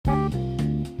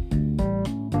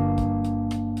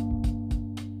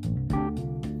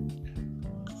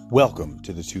Welcome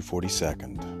to the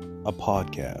 242nd, a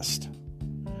podcast.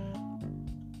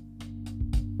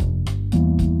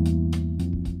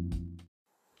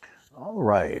 All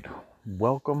right,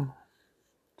 welcome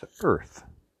to Earth,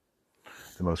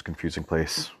 the most confusing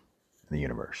place in the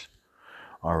universe.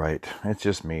 All right, it's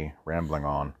just me rambling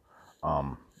on.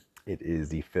 It is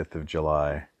the 5th of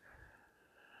July.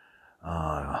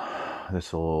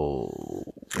 This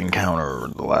will encounter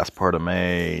the last part of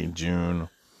May, June.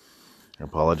 I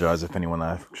apologize if anyone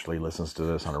actually listens to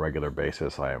this on a regular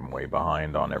basis. I am way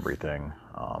behind on everything.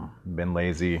 Been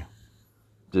lazy.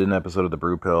 Did an episode of the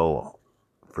Brew Pill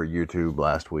for YouTube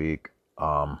last week.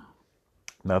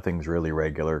 Nothing's really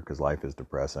regular because life is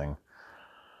depressing.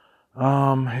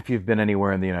 If you've been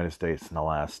anywhere in the United States in the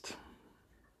last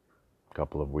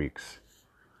couple of weeks,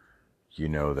 you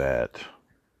know that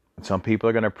some people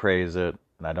are going to praise it,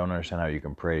 and I don't understand how you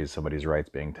can praise somebody's rights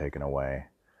being taken away.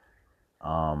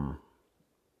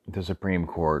 The Supreme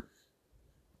Court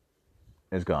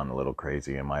has gone a little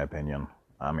crazy, in my opinion.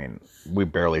 I mean, we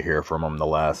barely hear from them the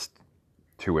last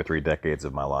 2 or 3 decades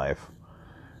of my life,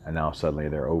 and now suddenly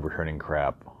they're overturning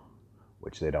crap,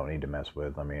 which they don't need to mess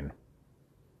with. I mean,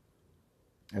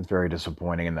 it's very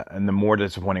disappointing, and the more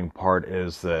disappointing part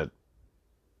is that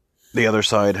the other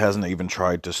side hasn't even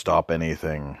tried to stop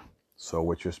anything. So,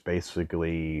 which is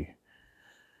basically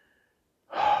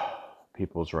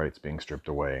people's rights being stripped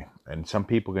away. And some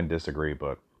people can disagree,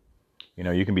 but, you know,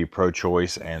 you can be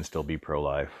pro-choice and still be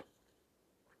pro-life.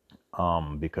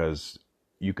 Because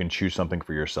you can choose something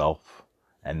for yourself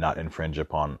and not infringe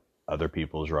upon other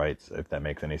people's rights, if that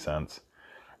makes any sense.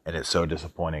 And it's so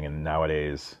disappointing and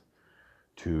nowadays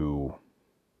to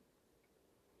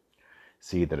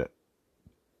see that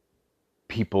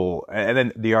people, and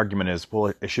then the argument is,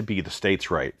 well, it should be the states'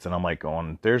 rights. And I'm like,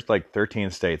 there's like 13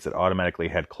 states that automatically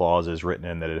had clauses written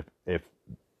in that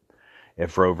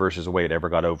if Roe versus Wade ever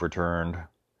got overturned,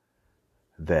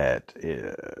 that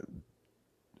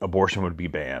abortion would be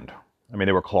banned. I mean,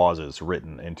 there were clauses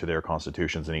written into their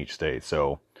constitutions in each state.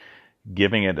 So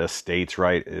giving it a states'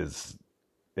 right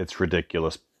it's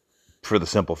ridiculous. For the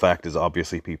simple fact is,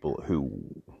 obviously people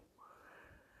who,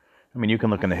 I mean, you can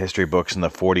look in the history books in the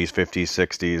 40s, 50s,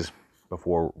 60s,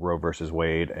 before Roe versus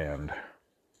Wade, and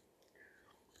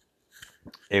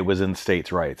it was in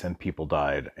states' rights, and people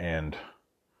died, and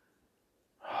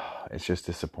it's just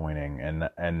disappointing.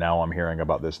 And now I'm hearing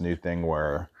about this new thing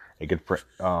where it could,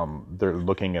 they're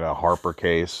looking at a Harper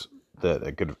case that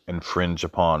it could infringe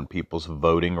upon people's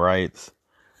voting rights,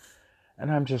 and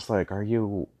I'm just like, are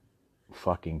you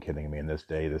fucking kidding me? In this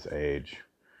day, this age.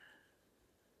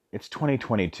 It's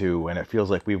 2022, and it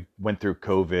feels like we went through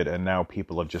COVID, and now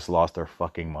people have just lost their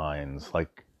fucking minds.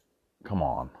 Like, come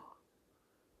on.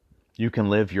 You can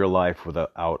live your life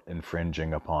without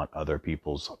infringing upon other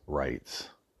people's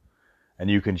rights.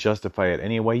 And you can justify it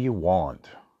any way you want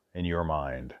in your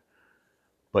mind,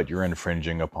 but you're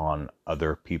infringing upon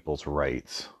other people's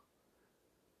rights.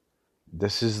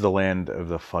 This is the land of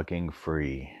the fucking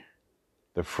free.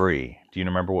 The free. Do you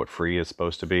remember what free is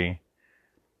supposed to be?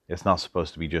 It's not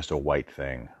supposed to be just a white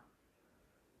thing.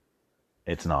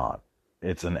 It's not.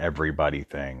 It's an everybody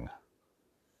thing.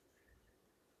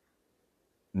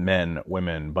 Men,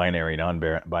 women, binary,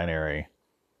 non-binary,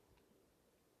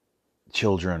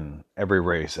 children, every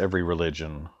race, every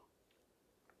religion.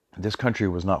 This country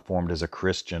was not formed as a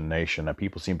Christian nation, and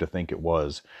people seem to think it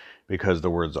was, because the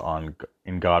words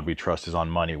 "in God we trust" is on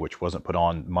money, which wasn't put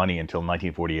on money until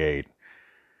 1948.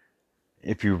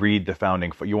 If you read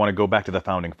you want to go back to the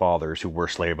founding fathers who were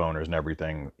slave owners and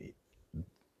everything.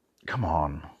 Come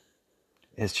on.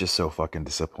 It's just so fucking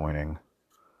disappointing.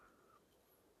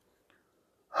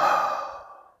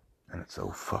 And it's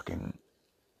so fucking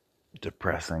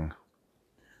depressing.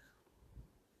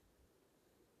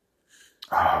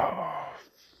 Oh.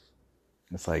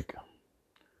 It's like,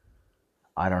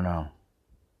 I don't know.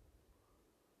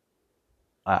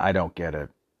 I don't get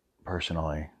it,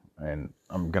 personally. And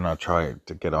I'm going to try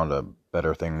to get on to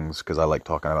better things because I like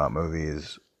talking about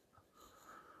movies.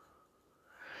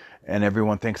 And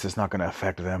everyone thinks it's not going to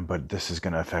affect them, but this is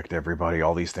going to affect everybody.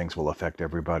 All these things will affect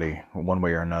everybody one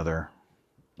way or another.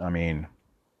 I mean,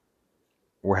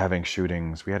 we're having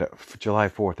shootings. We had July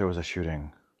 4th, there was a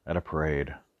shooting at a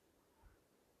parade.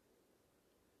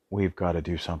 We've got to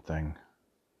do something.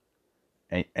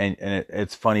 And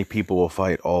it's funny, people will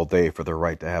fight all day for the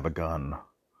right to have a gun.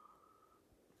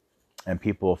 And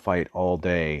people will fight all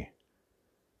day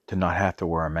to not have to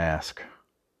wear a mask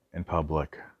in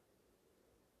public.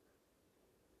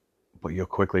 But you'll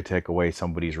quickly take away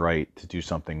somebody's right to do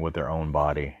something with their own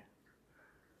body.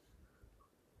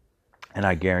 And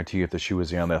I guarantee you, if the shoe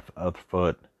was on the other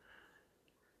foot,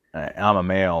 I'm a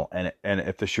male, and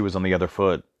if the shoe was on the other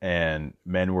foot, and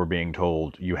men were being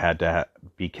told you had to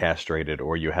be castrated,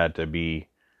 or you had to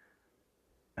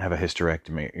have a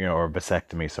hysterectomy, or a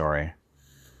vasectomy, sorry,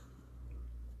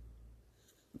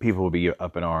 people would be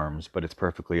up in arms. But it's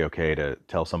perfectly okay to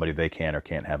tell somebody they can or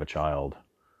can't have a child.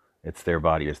 It's their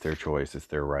body, it's their choice, it's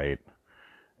their right,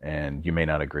 and you may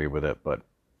not agree with it, but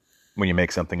when you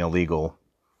make something illegal,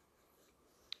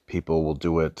 people will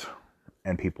do it,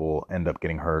 and people will end up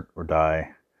getting hurt or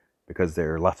die because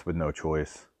they're left with no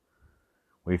choice.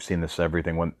 We've seen this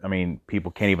everything.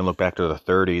 People can't even look back to the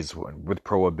 30s with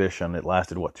prohibition. It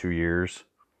lasted 2 years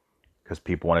because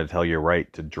people wanted to tell you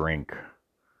right to drink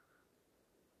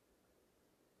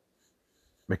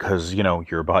because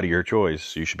your body, your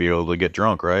choice. You should be able to get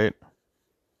drunk, right?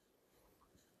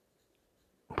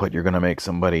 But you're going to make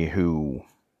somebody who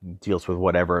deals with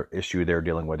whatever issue they're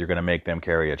dealing with, you're going to make them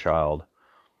carry a child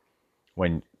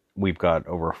when we've got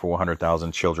over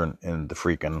 400,000 children in the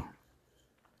freaking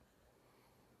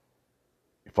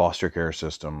foster care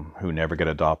system who never get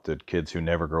adopted, kids who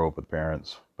never grow up with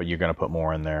parents, but you're going to put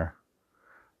more in there.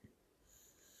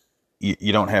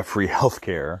 You don't have free health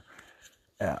care.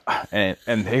 And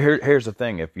here's the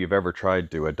thing. If you've ever tried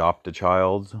to adopt a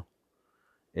child,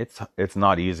 it's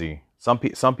not easy. Some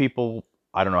people,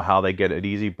 I don't know how they get it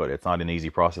easy, but it's not an easy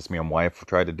process. Me and my wife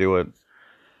tried to do it.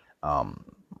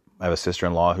 I have a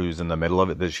sister-in-law who's in the middle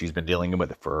of it, that she's been dealing with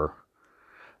it for,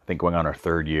 I think, going on her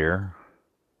 3rd year.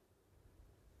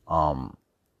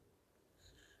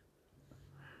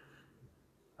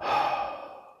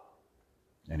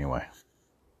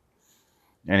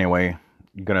 Anyway,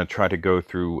 I'm gonna try to go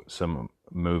through some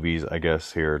movies, I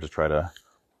guess, here to try to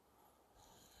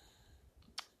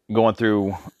going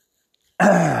through.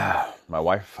 My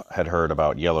wife had heard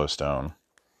about Yellowstone,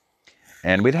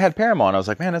 and we'd had Paramount. I was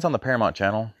like, man, it's on the Paramount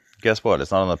channel. Guess what?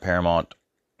 It's not on the Paramount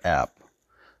app.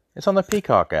 It's on the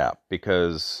Peacock app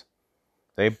because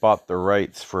they bought the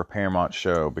rights for a Paramount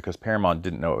show because Paramount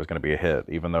didn't know it was going to be a hit,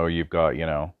 even though you've got,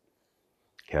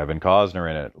 Kevin Costner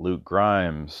in it, Luke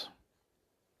Grimes.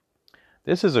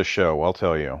 This is a show, I'll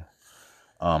tell you.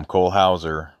 Cole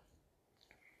Hauser.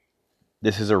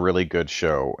 This is a really good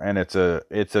show, and it's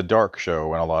a dark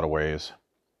show in a lot of ways.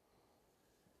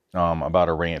 About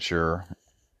a rancher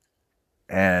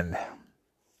and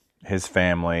his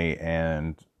family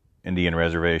and Indian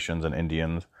reservations and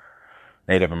Indians,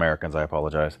 Native Americans, I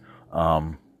apologize.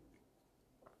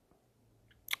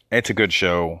 It's a good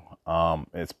show.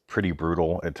 It's pretty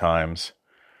brutal at times.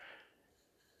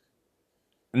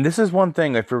 And this is one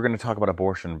thing, if we're going to talk about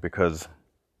abortion, because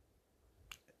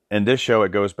in this show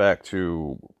it goes back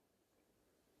to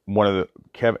one of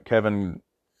the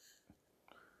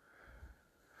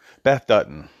Beth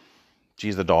Dutton.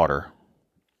 She's the daughter.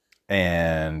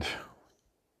 And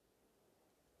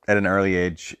at an early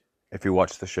age, if you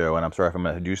watch the show, and I'm sorry if I'm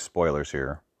going to do spoilers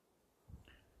here,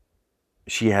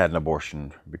 she had an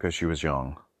abortion because she was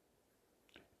young.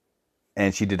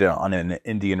 And she did it on an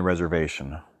Indian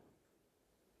reservation.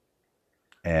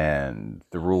 And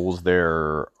the rules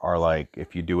there are like,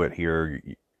 if you do it here,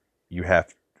 you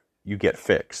get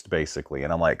fixed, basically.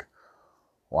 And I'm like,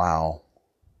 wow.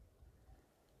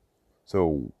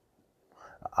 So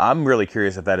I'm really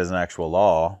curious if that is an actual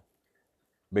law,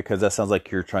 because that sounds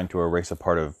like you're trying to erase a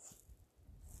part of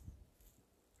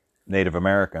Native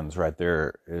Americans right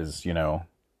there. Is,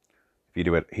 if you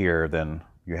do it here, then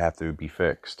you have to be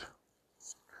fixed.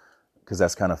 Because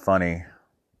that's kind of funny,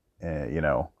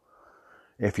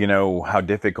 if you know how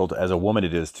difficult as a woman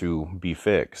it is to be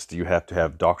fixed. You have to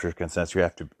have doctor's consent. You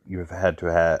have had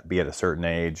to be at a certain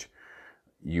age.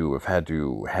 You have had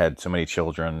to had so many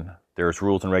children. There's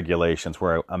rules and regulations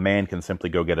where a man can simply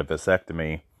go get a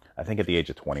vasectomy, I think at the age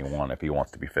of 21, if he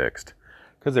wants to be fixed,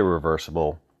 because they're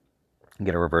reversible.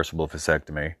 Get a reversible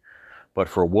vasectomy. But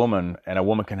for a woman, and a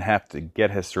woman can have to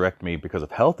get hysterectomy because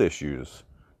of health issues,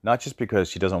 not just because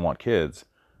she doesn't want kids,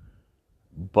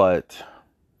 but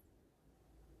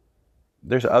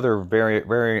there's other very,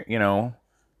 very,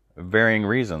 varying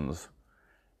reasons.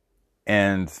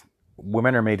 And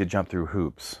women are made to jump through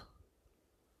hoops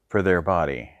for their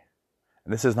body.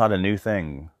 And this is not a new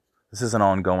thing. This is an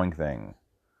ongoing thing.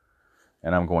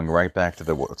 And I'm going right back to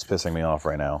what's pissing me off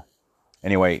right now.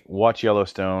 Anyway, watch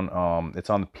Yellowstone.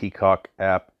 It's on the Peacock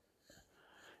app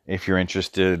if you're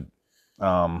interested.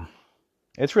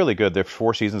 It's really good. There's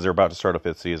 4 seasons. They're about to start a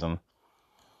 5th season.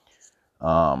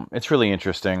 It's really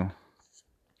interesting.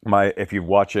 If you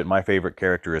watch it, my favorite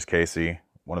character is Casey,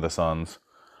 one of the sons.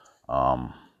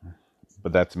 But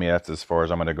that's me. That's as far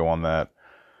as I'm going to go on that.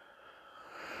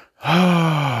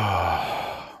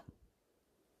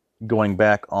 Going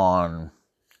back on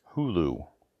Hulu.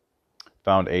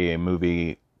 found a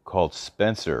movie called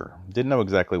Spencer. Didn't know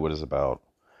exactly what it's about.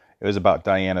 It was about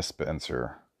Diana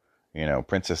Spencer,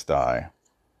 Princess Di.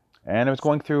 And it was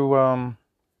going through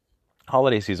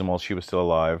holiday season while she was still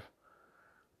alive.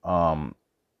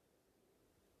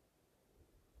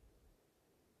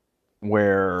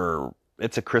 Where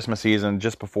it's a Christmas season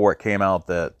just before it came out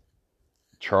that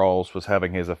Charles was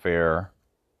having his affair.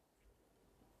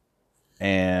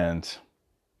 And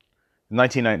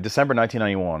December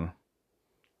 1991.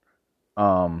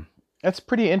 It's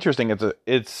pretty interesting.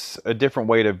 It's a different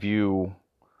way to view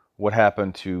what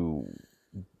happened to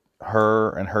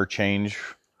her and her change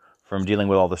from dealing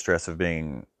with all the stress of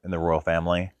being in the royal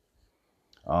family.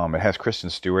 It has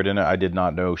Kristen Stewart in it. I did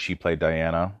not know she played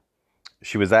Diana.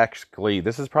 She was actually,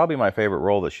 this is probably my favorite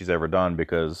role that she's ever done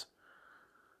because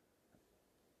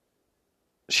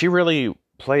she really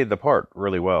played the part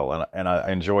really well, and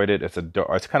I enjoyed it. It's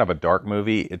kind of a dark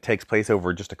movie. It takes place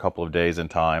over just a couple of days in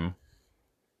time.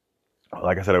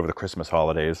 Like I said, over the Christmas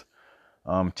holidays.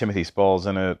 Timothy Spall's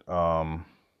in it.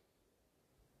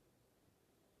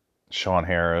 Sean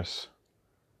Harris.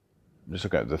 Just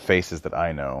look at the faces that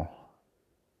I know.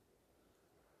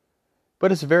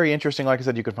 But it's very interesting. Like I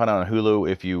said, you can find it on Hulu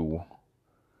if you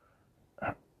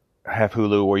have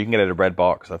Hulu, or you can get it at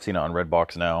Redbox. I've seen it on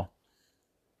Redbox now.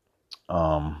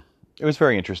 It was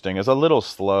very interesting. It's a little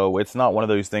slow. It's not one of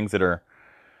those things that are,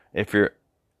 if you're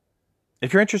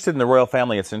interested in the royal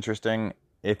family, it's interesting.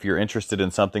 If you're interested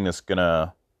in something that's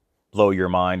gonna blow your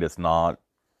mind, it's not.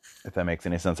 If that makes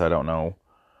any sense, I don't know.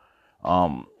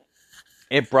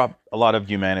 It brought a lot of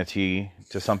humanity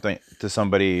to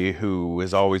somebody who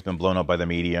has always been blown up by the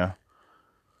media.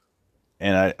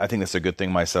 And I think that's a good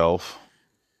thing myself,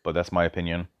 but that's my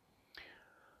opinion.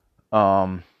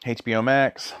 HBO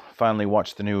Max, finally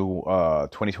watched the new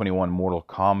 2021 Mortal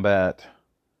Kombat.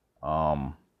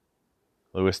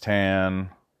 Louis Tan.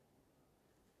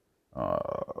 I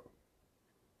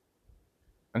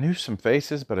knew some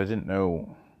faces, but I didn't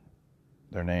know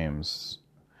their names.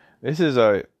 This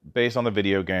is based on the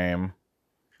video game,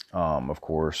 of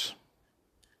course.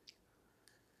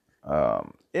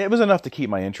 It was enough to keep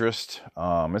my interest.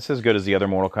 It's as good as the other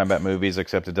Mortal Kombat movies,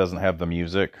 except it doesn't have the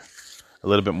music. A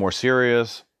little bit more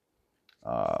serious.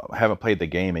 I haven't played the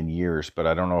game in years, but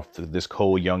I don't know if this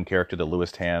Cole Young character that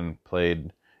Louis Tan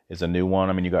played is a new one.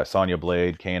 I mean, you got Sonya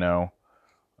Blade, Kano,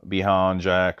 Bihan,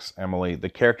 Jax, Emily. The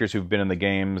characters who've been in the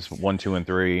games 1, 2, and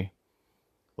 3.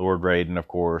 Lord Raiden, of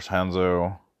course.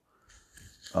 Hanzo.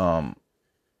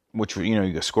 Which,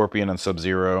 you got Scorpion and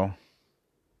Sub-Zero.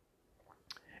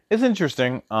 It's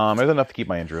interesting. It's enough to keep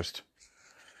my interest.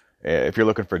 If you're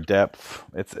looking for depth,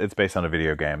 it's based on a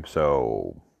video game,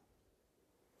 so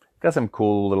got some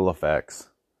cool little effects.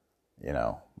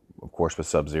 Of course with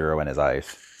Sub-Zero and his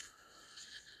ice.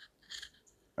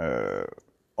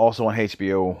 Also on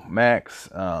HBO Max,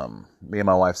 me and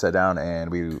my wife sat down and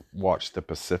we watched The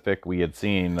Pacific. We had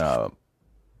seen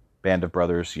Band of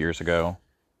Brothers years ago.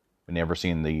 We never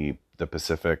seen the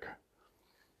Pacific.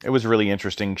 It was really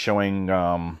interesting, showing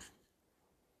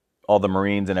all the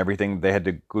Marines and everything. They had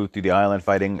to go through the island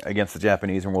fighting against the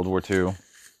Japanese in World War II.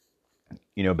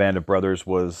 Band of Brothers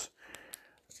was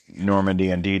Normandy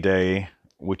and D-Day,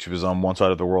 which was on one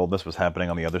side of the world. This was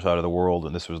happening on the other side of the world,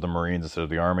 and this was the Marines instead of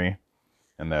the Army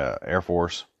and the Air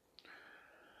Force.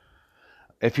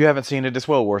 If you haven't seen it, it's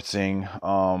well worth seeing.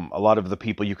 A lot of the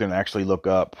people, you can actually look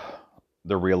up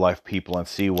the real life people and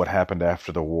see what happened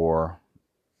after the war.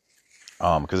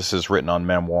 Because this is written on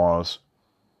memoirs.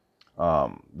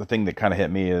 The thing that kind of hit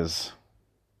me is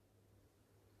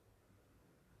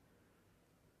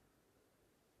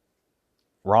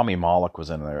Rami Malek was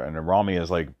in there, and Rami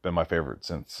has been my favorite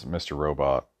since Mr.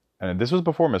 Robot, and this was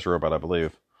before Mr. Robot, I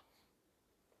believe.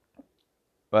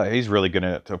 But he's really good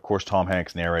at it. Of course, Tom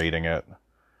Hanks narrating it.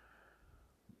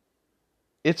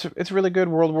 It's really good.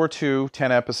 World War II,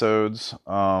 10 episodes.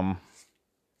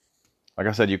 Like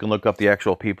I said, you can look up the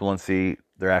actual people and see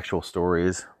their actual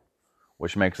stories,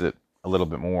 which makes it a little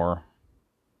bit more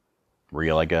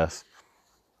real, I guess.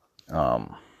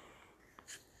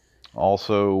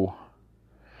 Also,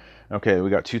 okay, we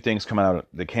got two things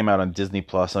that came out on Disney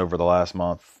Plus over the last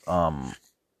month.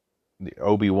 The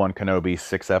Obi-Wan Kenobi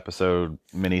 6-episode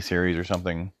miniseries or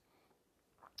something.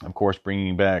 Of course,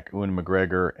 bringing back Ewan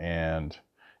McGregor and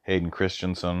Hayden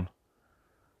Christensen.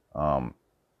 You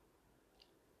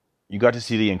got to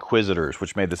see the Inquisitors,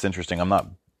 which made this interesting. I'm not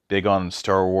big on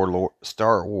Star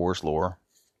Wars lore.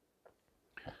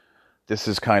 This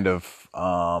is kind of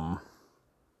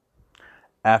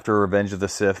after Revenge of the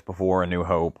Sith, before A New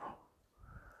Hope,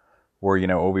 where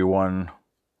Obi-Wan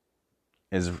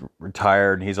is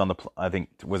retired and he's on I think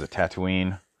was it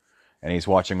Tatooine, and he's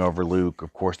watching over Luke.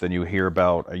 Of course, then you hear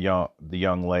about the young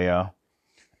Leia,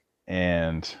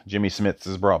 and Jimmy Smits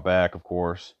is brought back, of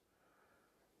course.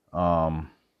 But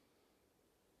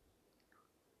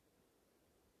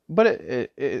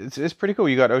it's pretty cool.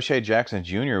 You got O'Shea Jackson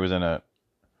Jr. was in it.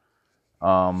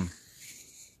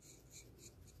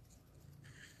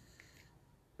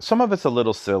 Some of it's a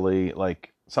little silly.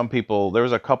 Like, some people, there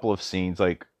was a couple of scenes,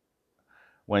 like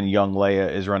when young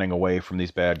Leia is running away from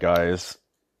these bad guys,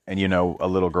 and a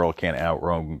little girl can't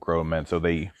outrun grown men, so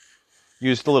they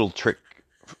used a little trick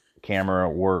camera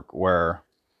work where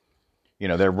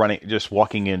they're just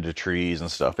walking into trees and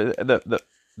stuff.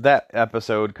 That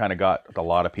episode kind of got a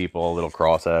lot of people a little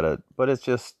cross at it, but it's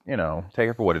just, take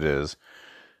it for what it is.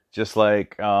 Just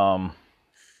like when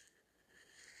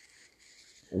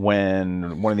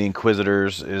one of the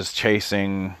Inquisitors is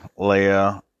chasing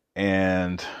Leia,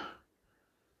 and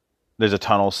there's a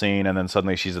tunnel scene, and then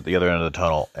suddenly she's at the other end of the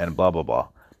tunnel, and blah, blah, blah.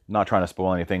 Not trying to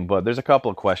spoil anything, but there's a couple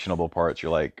of questionable parts.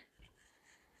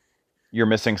 You're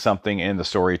missing something in the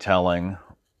storytelling,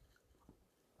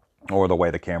 or the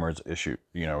way the cameras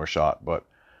are shot. But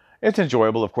it's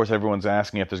enjoyable. Of course, everyone's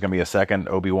asking if there's going to be a second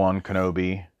Obi-Wan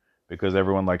Kenobi, because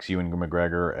everyone likes Ewan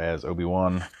McGregor as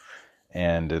Obi-Wan,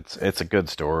 and it's a good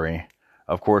story.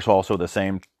 Of course, also the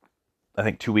same, I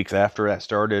think 2 weeks after that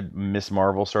started, Miss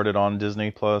Marvel started on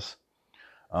Disney Plus,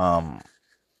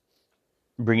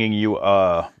 bringing you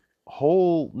a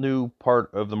whole new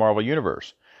part of the Marvel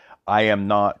Universe. I am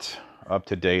not up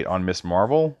to date on Miss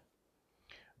Marvel,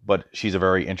 but she's a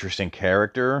very interesting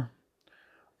character.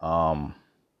 Kamala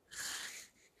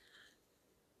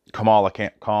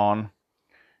Khan,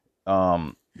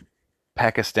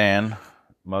 Pakistan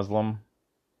Muslim,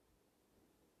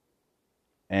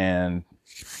 and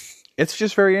it's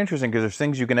just very interesting because there's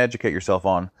things you can educate yourself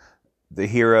on. The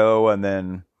hero, and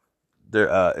then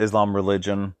the Islam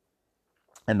religion,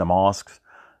 and the mosques.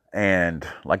 And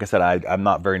like I said, I'm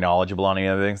not very knowledgeable on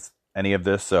any of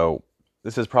this, so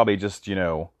this is probably just,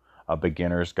 a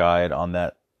beginner's guide on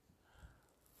that.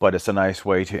 But it's a nice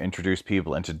way to introduce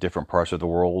people into different parts of the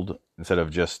world instead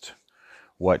of just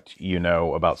what you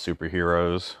know about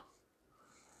superheroes.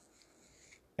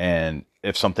 And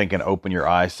if something can open your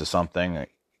eyes to something,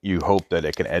 you hope that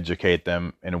it can educate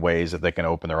them in ways that they can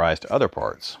open their eyes to other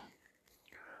parts.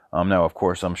 Now, of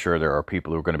course, I'm sure there are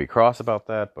people who are going to be cross about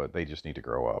that, but they just need to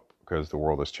grow up because the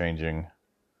world is changing.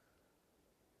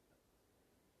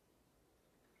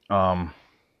 But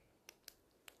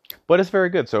it's very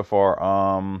good so far.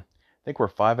 I think we're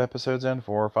 4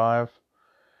 or 5.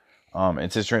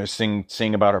 It's interesting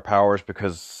seeing about her powers,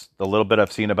 because the little bit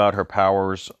I've seen about her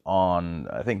powers on,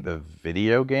 I think, the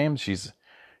video games, she's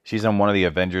on one of the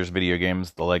Avengers video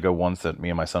games, the Lego ones that me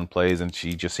and my son plays, and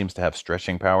she just seems to have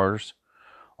stretching powers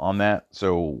on that.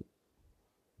 So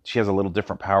she has a little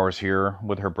different powers here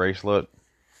with her bracelet.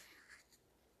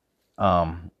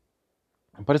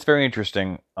 But it's very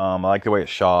interesting. I like the way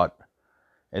it's shot.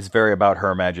 It's very about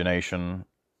her imagination.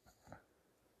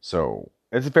 So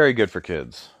it's very good for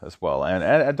kids as well, and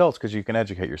adults, because you can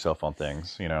educate yourself on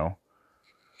things,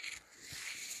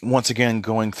 Once again,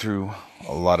 going through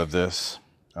a lot of this.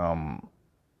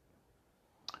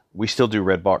 We still do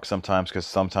Redbox sometimes, because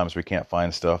sometimes we can't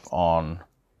find stuff on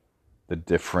the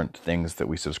different things that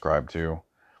we subscribe to.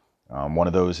 One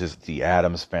of those is The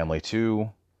Addams Family 2.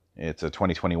 It's a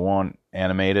 2021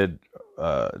 animated.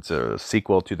 It's a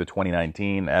sequel to the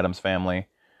 2019 Addams Family.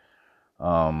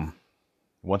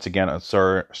 Once again, it's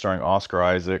starring Oscar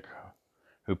Isaac,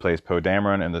 who plays Poe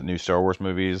Dameron in the new Star Wars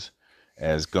movies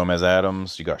as Gomez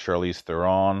Addams. You got Charlize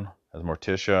Theron as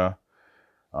Morticia,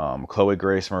 Chloe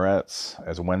Grace Moretz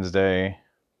as Wednesday,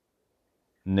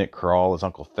 Nick Kroll as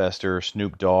Uncle Fester,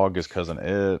 Snoop Dogg as Cousin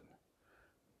It,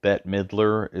 Bette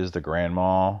Midler is the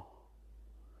Grandma,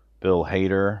 Bill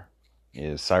Hader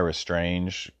is Cyrus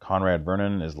Strange, Conrad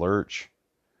Vernon is Lurch,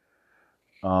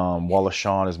 Wallace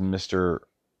Shawn is Mr.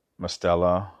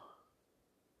 Mastella.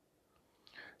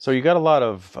 So you got a lot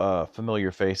of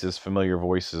familiar faces, familiar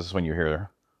voices when you hear.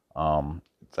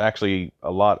 It's actually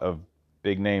a lot of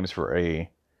big names for a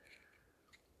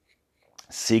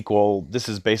sequel. This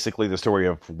is basically the story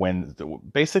of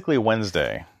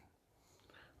Wednesday.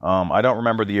 I don't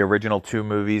remember the original 2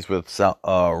 movies with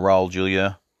Raul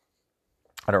Julia.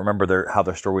 I don't remember how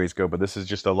their stories go, but this is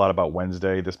just a lot about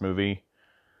Wednesday, this movie.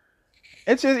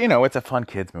 It's just, it's a fun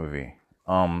kids movie.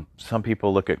 Some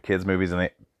people look at kids movies and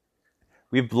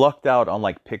we've lucked out on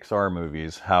like Pixar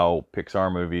movies, how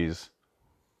Pixar movies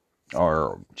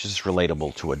are just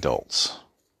relatable to adults.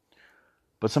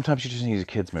 But sometimes you just need a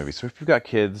kids movie. So if you've got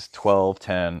kids, 12,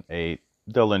 10, 8,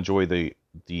 they'll enjoy the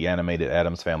the animated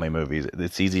Addams Family movies.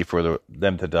 It's easy for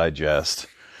them to digest.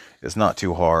 It's not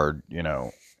too hard, you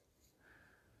know.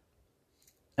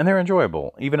 And they're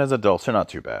enjoyable. Even as adults, they're not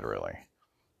too bad, really.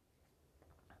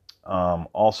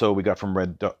 Also, we got from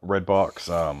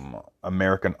Redbox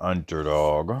American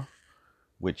Underdog,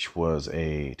 which was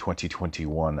a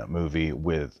 2021 movie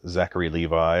with Zachary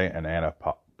Levi and Anna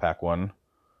Paquin,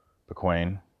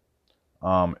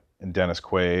 and Dennis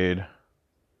Quaid.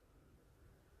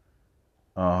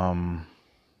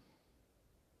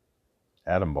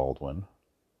 Adam Baldwin.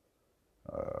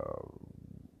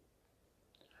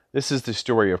 This is the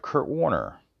story of Kurt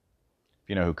Warner. If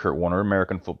you know who Kurt Warner,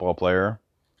 American football player.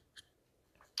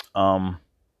 Of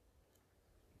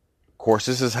course,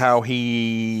 this is how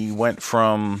he went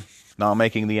from not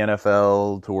making the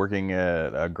NFL to working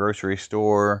at a grocery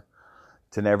store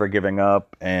to never giving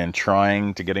up and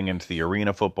trying to getting into the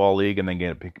Arena Football League and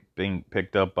then being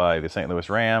picked up by the St. Louis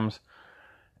Rams.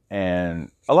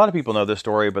 And a lot of people know this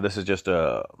story, but this is just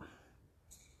a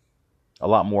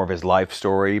lot more of his life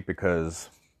story because,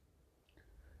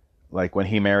 like, when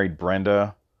he married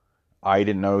Brenda, I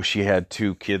didn't know she had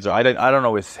 2 kids. I don't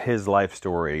know his life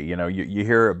story. You know, you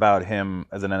hear about him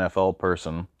as an NFL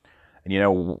person, and you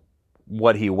know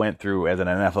what he went through as an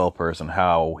NFL person,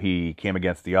 how he came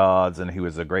against the odds, and he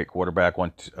was a great quarterback,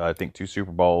 won, I think, 2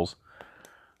 Super Bowls,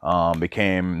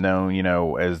 became known, you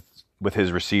know, as with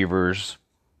his receivers,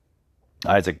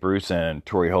 Isaac Bruce and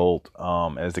Torrey Holt,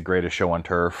 as the greatest show on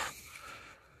turf,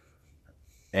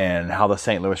 and how the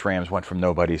St. Louis Rams went from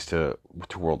nobodies to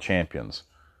world champions.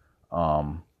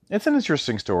 It's an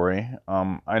interesting story.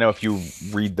 I know if you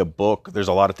read the book, there's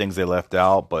a lot of things they left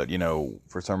out, but, you know,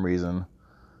 for some reason,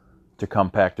 to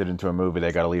compact it into a movie,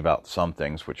 they got to leave out some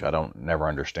things, which I never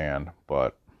understand,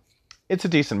 but it's a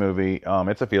decent movie.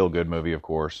 It's a feel-good movie, of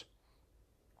course.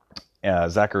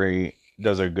 Zachary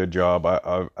does a good job.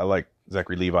 I like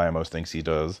Zachary Levi in most things he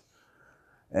does.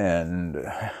 And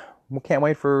we can't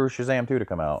wait for Shazam 2 to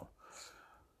come out.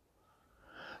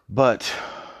 But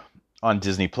on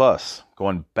Disney Plus,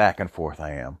 going back and forth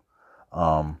I am.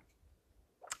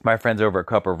 My friends over at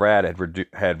Cup of Rad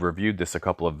had reviewed this a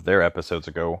couple of their episodes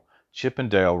ago, Chip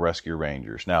and Dale Rescue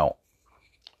Rangers. Now,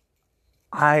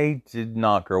 I did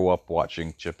not grow up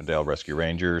watching Chip and Dale Rescue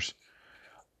Rangers,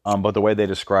 but the way they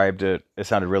described it, it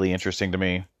sounded really interesting to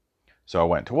me, so I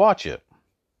went to watch it.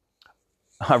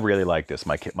 I really liked this.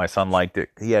 My son liked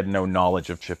it. He had no knowledge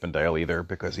of Chip and Dale either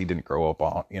because he didn't grow up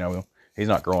on, you know, he's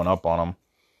not growing up on them.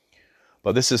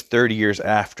 But this is 30 years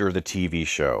after the TV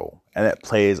show, and it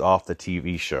plays off the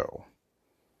TV show.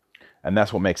 And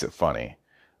that's what makes it funny.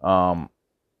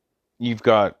 You've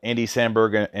got Andy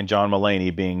Samberg and John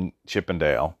Mulaney being Chip and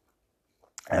Dale.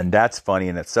 And that's funny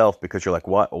in itself because you're like,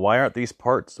 why aren't these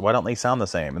parts, why don't they sound the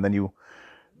same? And then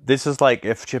this is like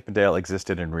if Chip and Dale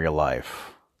existed in real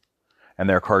life. And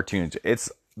they're cartoons.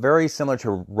 It's very similar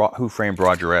to Who Framed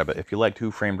Roger Rabbit. If you liked Who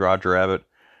Framed Roger Rabbit,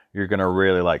 you're going to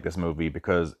really like this movie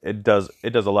because it does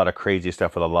a lot of crazy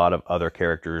stuff with a lot of other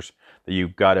characters that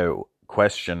you've got to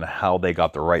question how they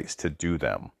got the rights to do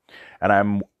them.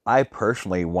 And I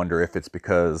personally wonder if it's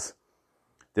because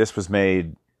this was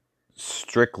made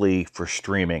strictly for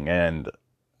streaming and,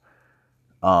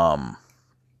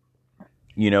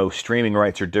 you know, streaming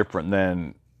rights are different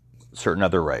than certain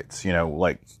other rights, you know,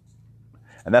 like,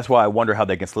 and that's why I wonder how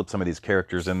they can slip some of these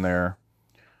characters in there.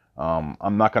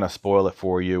 I'm not going to spoil it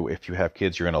for you. If you have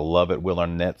kids, you're going to love it. Will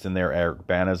Arnett's in there. Eric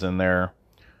Bana's in there.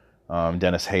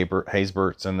 Dennis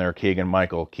Haysbert's in there.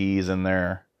 Keegan-Michael Key's in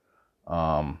there.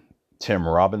 Tim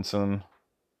Robinson.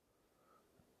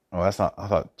 Oh, that's not.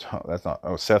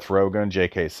 Oh, Seth Rogen,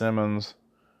 J.K. Simmons.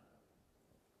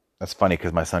 That's funny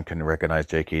because my son can recognize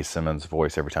J.K. Simmons'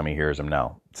 voice every time he hears him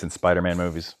now. Since Spider-Man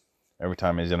movies, every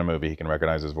time he's in a movie, he can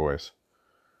recognize his voice.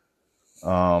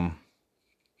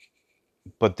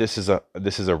 But this is a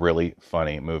really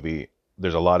funny movie.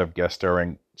 There's a lot of guest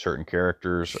starring certain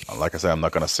characters. Like I said, I'm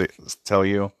not going to tell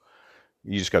you.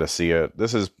 You just got to see it.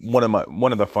 This is one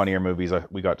of the funnier movies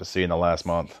we got to see in the last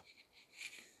month.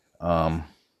 After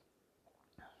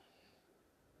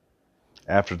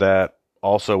that,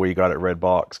 also we got at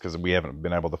Redbox because we haven't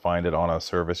been able to find it on a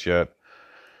service yet.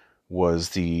 Was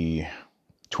the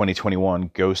 2021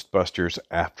 Ghostbusters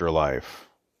Afterlife.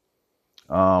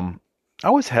 I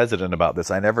was hesitant about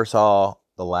this. I never saw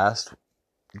the last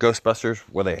Ghostbusters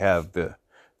where they have the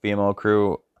female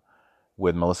crew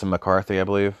with Melissa McCarthy, I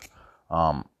believe.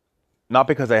 Not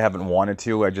because I haven't wanted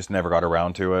to, I just never got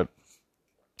around to it.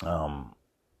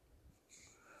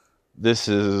 This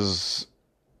is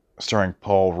starring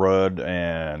Paul Rudd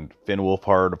and Finn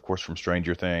Wolfhard, of course, from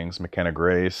Stranger Things. McKenna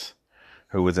Grace,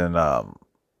 who was in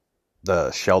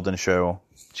the Sheldon Show.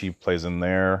 She plays in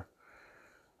there.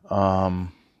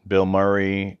 Bill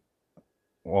Murray.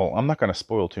 Well, I'm not going to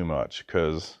spoil too much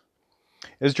because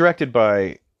it's directed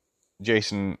by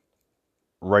Jason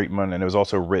Reitman, and it was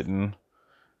also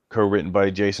co-written by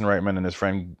Jason Reitman and his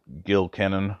friend Gil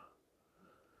Kennan.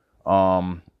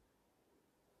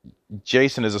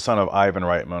 Jason is the son of Ivan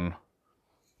Reitman,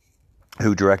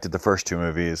 who directed the first two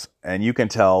movies, and you can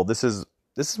tell this is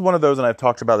one of those, and I've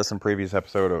talked about this in previous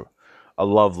episode, of a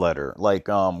love letter, like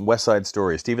West Side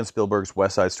Story. Steven Spielberg's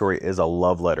West Side Story is a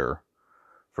love letter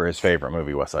for his favorite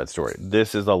movie, West Side Story.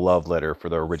 This is a love letter for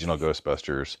the original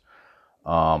Ghostbusters.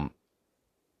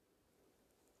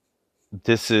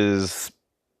 This is,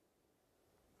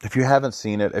 if you haven't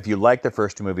seen it, if you like the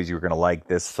first two movies, you're going to like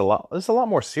this. It's a lot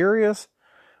more serious,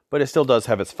 but it still does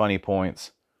have its funny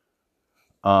points.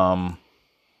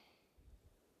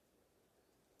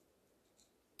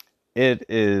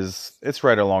 It's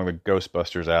right along the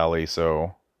Ghostbusters alley,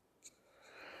 so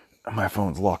my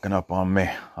phone's locking up on me.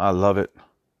 I love it.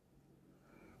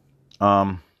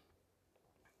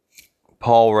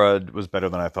 Paul Rudd was better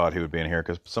than I thought he would be in here,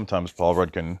 because sometimes Paul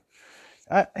Rudd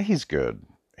he's good.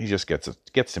 He just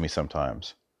gets to me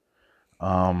sometimes.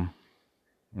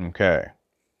 Okay.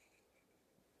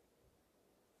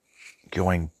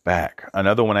 Going back,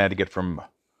 another one I had to get from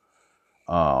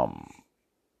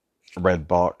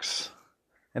Redbox,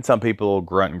 and some people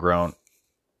grunt and groan.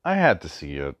 I had to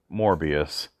see it.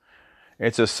 Morbius.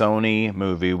 It's a Sony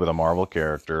movie with a Marvel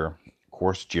character. Of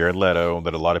course, Jared Leto,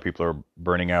 that a lot of people are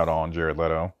burning out on Jared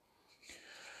Leto.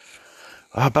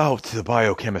 About the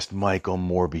biochemist Michael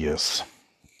Morbius.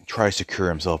 He tries to cure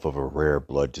himself of a rare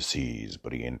blood disease,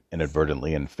 but he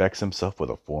inadvertently infects himself with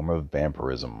a form of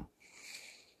vampirism.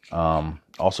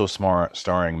 Also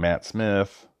starring Matt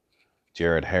Smith,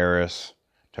 Jared Harris,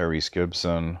 Tyrese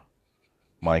Gibson,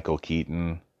 Michael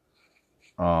Keaton.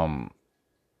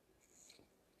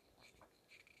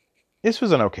 This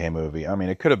was an okay movie. I mean,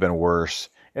 it could have been worse.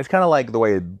 It's kind of like the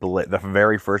way the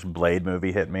very first Blade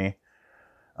movie hit me.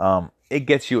 It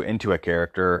gets you into a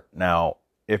character. Now,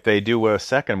 if they do a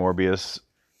second Morbius,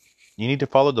 you need to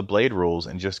follow the Blade rules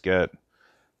and just get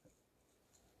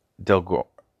Del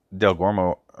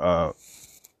Guillermo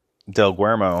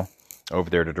over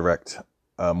there to direct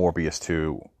Morbius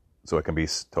 2, so it can be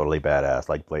totally badass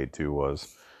like Blade 2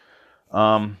 was.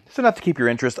 It's enough to keep your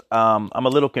interest. I'm a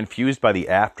little confused by the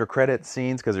after credit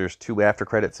scenes, because there's 2 after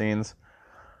credit scenes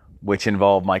which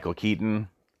involve Michael Keaton.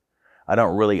 I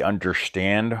don't really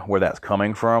understand where that's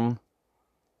coming from.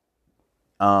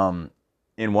 In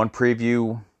one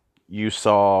preview, you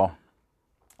saw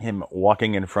him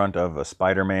walking in front of a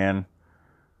Spider-Man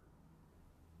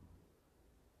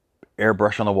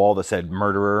airbrush on the wall that said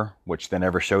murderer, which they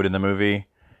never showed in the movie.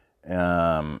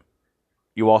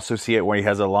 You also see it where he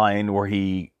has a line where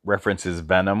he references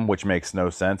Venom, which makes no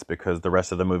sense because the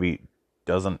rest of the movie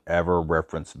doesn't ever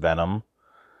reference Venom.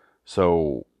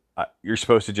 So you're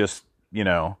supposed to just,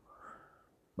 like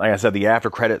I said, the after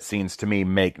credit scenes to me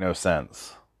make no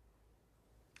sense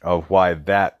of why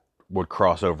that would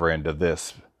cross over into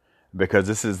this, because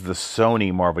this is the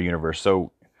Sony Marvel Universe.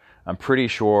 So I'm pretty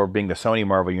sure, being the Sony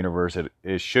Marvel Universe,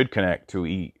 it should connect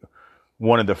to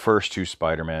one of the first 2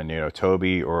 Spider-Man,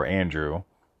 Tobey or Andrew.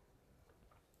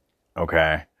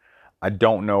 Okay. I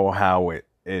don't know how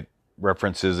it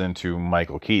references into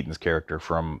Michael Keaton's character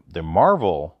from the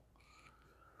Marvel.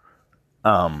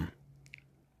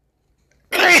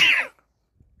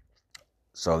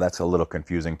 So that's a little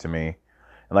confusing to me.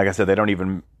 And like I said, they don't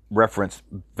even reference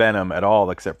Venom at all,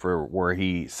 except for where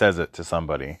he says it to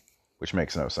somebody, which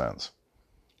makes no sense.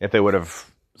 If they would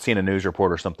have seen a news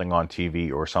report or something on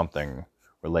TV or something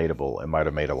relatable, it might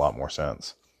have made a lot more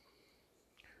sense.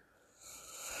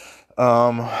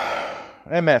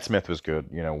 And Matt Smith was good.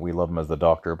 We love him as the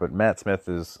Doctor, but Matt Smith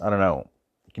is, I don't know,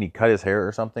 can he cut his hair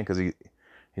or something? Because he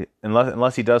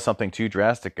unless he does something too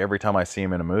drastic, every time I see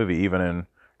him in a movie, even in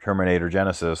Terminator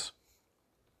Genesis,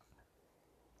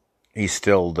 he's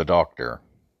still the Doctor.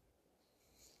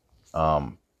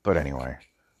 But anyway,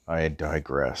 I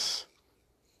digress.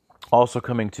 Also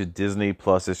coming to Disney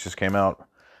Plus, this just came out.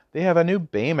 They have a new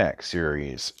Baymax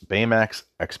series, Baymax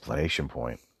Explanation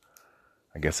Point.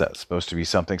 I guess that's supposed to be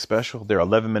something special. They're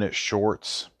 11-minute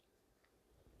shorts.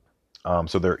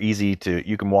 So they're easy to,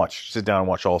 you can sit down and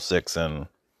watch all 6 in,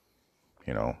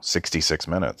 66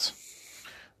 minutes.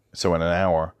 So in an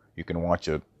hour, you can watch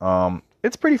it.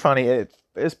 It's pretty funny.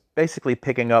 It's basically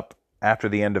picking up after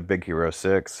the end of Big Hero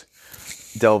 6,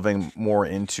 delving more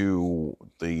into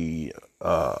the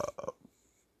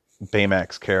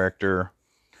Baymax character.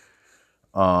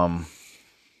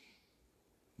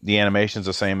 The animation's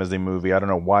the same as the movie. I don't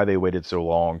know why they waited so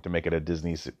long to make it a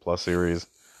Disney Plus series.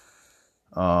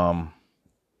 Maya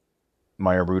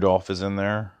Rudolph is in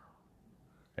there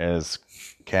as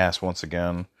Cass once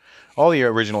again. All the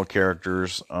original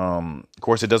characters. Of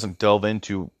course, it doesn't delve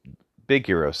into Big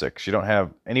Hero 6. You don't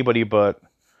have anybody but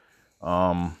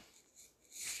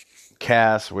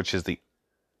Cass, which is the...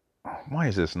 Why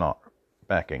is this not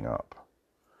backing up?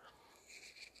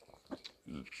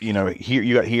 You know, here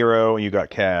you got Hero, you got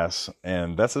Cass,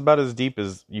 and that's about as deep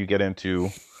as you get into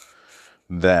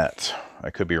that.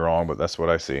 I could be wrong, but that's what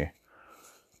I see.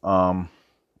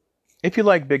 If you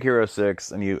like Big Hero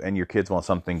 6 and your kids want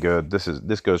something good,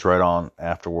 this goes right on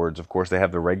afterwards. Of course, they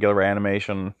have the regular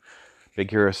animation Big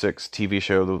Hero 6 TV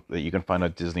show that you can find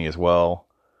on Disney as well.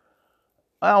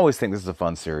 I always think this is a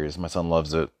fun series. My son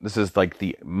loves it. This is like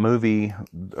the movie,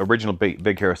 original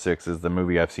Big Hero 6 is the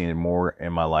movie I've seen more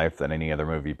in my life than any other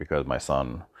movie because my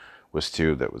son was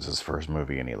 2. That was his first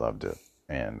movie and he loved it.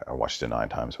 And I watched it 9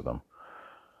 times with him.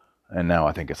 And now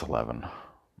I think it's 11.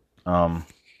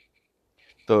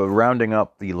 The rounding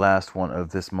up the last one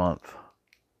of this month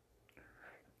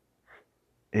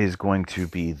is going to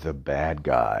be The Bad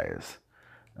Guys.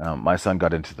 My son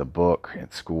got into the book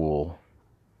at school.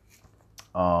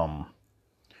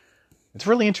 It's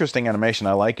really interesting animation.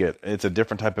 I like it. It's a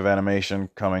different type of animation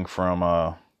coming from,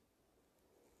 I'm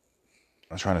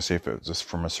trying to see if it's just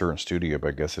from a certain studio, but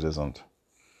I guess it isn't.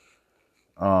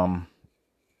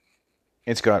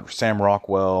 It's got Sam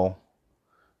Rockwell,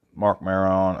 Mark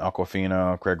Maron,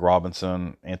 Aquafina, Craig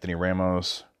Robinson, Anthony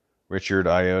Ramos, Richard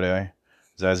Ayoade,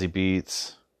 Zazie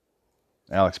Beetz,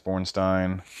 Alex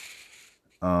Bornstein.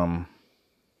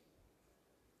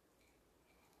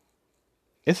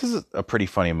 This is a pretty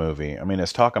funny movie. I mean,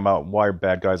 it's talking about why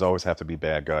bad guys always have to be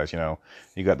bad guys, you know.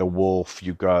 You got the wolf,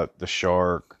 you got the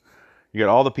shark, you got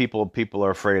all the people are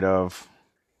afraid of.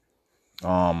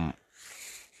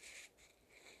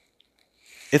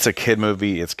 It's a kid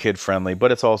movie, it's kid friendly,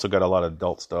 but it's also got a lot of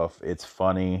adult stuff. It's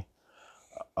funny.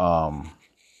 After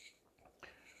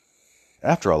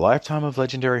a lifetime of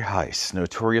legendary heists,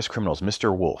 notorious criminals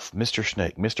Mr. Wolf, Mr.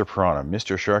 Snake, Mr. Piranha,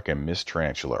 Mr. Shark, and Miss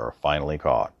Tarantula are finally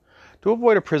caught. To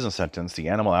avoid a prison sentence, the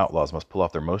animal outlaws must pull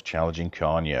off their most challenging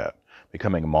con yet,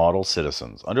 becoming model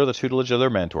citizens under the tutelage of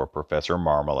their mentor, Professor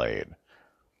Marmalade.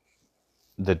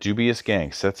 The dubious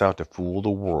gang sets out to fool the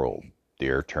world.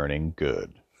 They're turning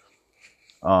good.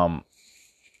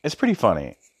 It's pretty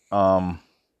funny.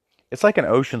 It's like an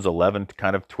Ocean's 11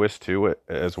 kind of twist to it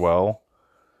as well.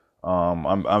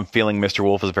 I'm feeling Mr.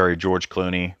 Wolf is very George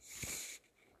Clooney.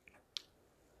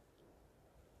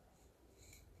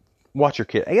 Watch your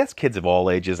kid. I guess kids of all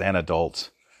ages and adults.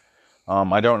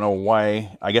 I don't know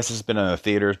why. I guess it's been in the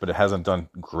theaters, but it hasn't done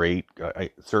great.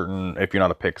 If you're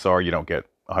not a Pixar, you don't get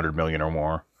 100 million or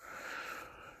more.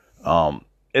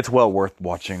 It's well worth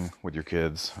watching with your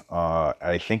kids.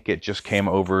 I think it just came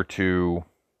over to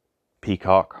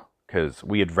Peacock because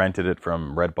we had rented it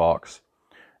from Redbox,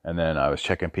 and then I was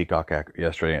checking Peacock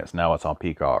yesterday, and it's on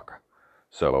Peacock.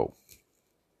 So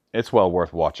it's well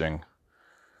worth watching.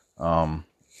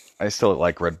 I still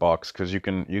like Redbox because you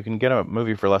can get a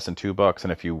movie for less than $2,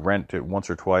 and if you rent it once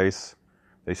or twice,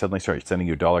 they suddenly start sending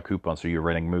you dollar coupons, so you're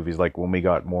renting movies. Like when we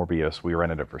got Morbius, we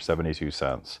rented it for 72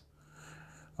 cents.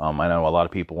 I know a lot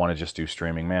of people want to just do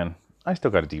streaming. Man, I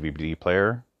still got a DVD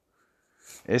player.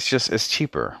 It's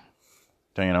cheaper.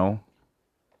 You know,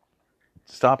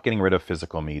 stop getting rid of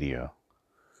physical media.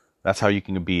 That's how you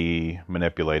can be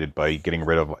manipulated, by getting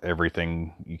rid of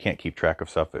everything. You can't keep track of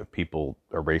stuff if people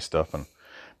erase stuff.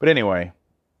 But anyway,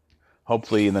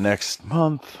 hopefully in the next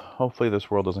month, hopefully this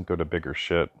world doesn't go to bigger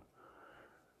shit.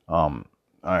 I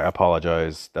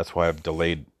apologize. That's why I've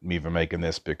delayed me even making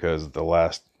this, because the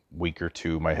last week or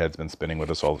two, my head's been spinning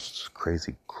with all this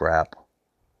crazy crap.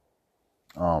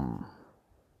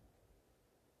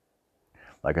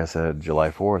 Like I said, July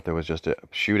 4th, there was just a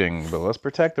shooting, but let's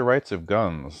protect the rights of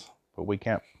guns. But we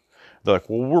can't. They're like,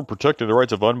 well, we're protecting the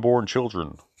rights of unborn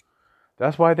children.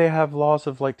 That's why they have laws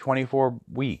of like 24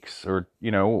 weeks, or,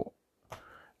 you know,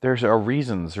 there's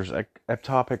reasons. There's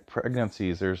ectopic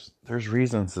pregnancies. There's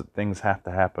reasons that things have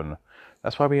to happen.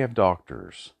 That's why we have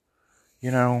doctors, you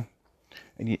know.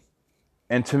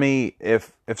 And to me,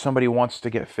 if somebody wants to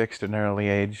get fixed at an early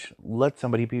age, let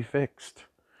somebody be fixed.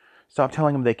 Stop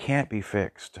telling them they can't be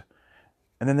fixed.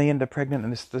 And then they end up pregnant,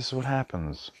 and this is what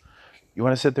happens. You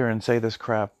want to sit there and say this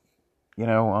crap, you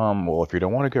know, well, if you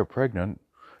don't want to get pregnant,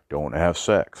 don't have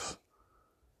sex.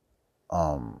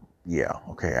 Yeah,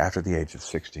 okay, after the age of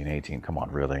 16, 18, come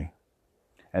on, really?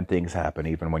 And things happen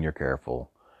even when you're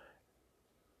careful.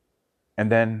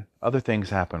 And then other things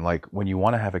happen, like when you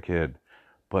want to have a kid,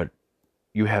 but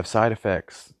you have side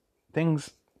effects.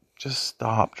 Things, just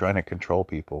stop trying to control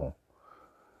people.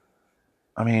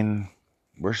 I mean,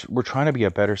 we're trying to be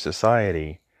a better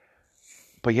society,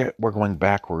 but yet we're going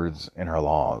backwards in our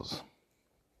laws.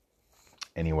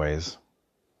 Anyways,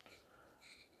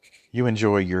 you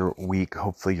enjoy your week,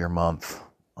 hopefully your month.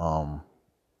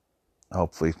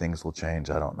 Hopefully things will change,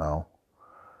 I don't know.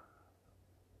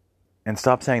 And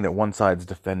stop saying that one side's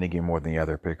defending you more than the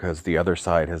other, because the other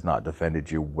side has not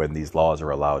defended you when these laws are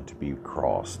allowed to be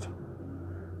crossed.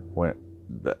 When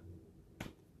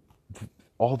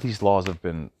all these laws have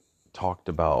been talked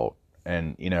about,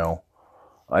 and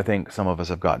I think some of us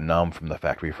have gotten numb from the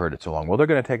fact we've heard it so long. Well, they're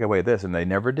going to take away this, and they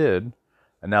never did,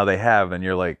 and now they have, and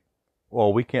you're like,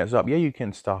 well, we can't stop. Yeah, you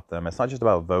can stop them. It's not just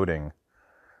about voting.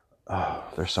 Oh,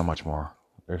 there's so much more.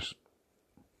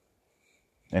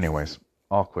 Anyways,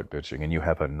 I'll quit bitching, and you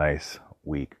have a nice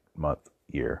week, month,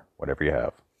 year, whatever you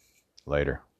have. Later.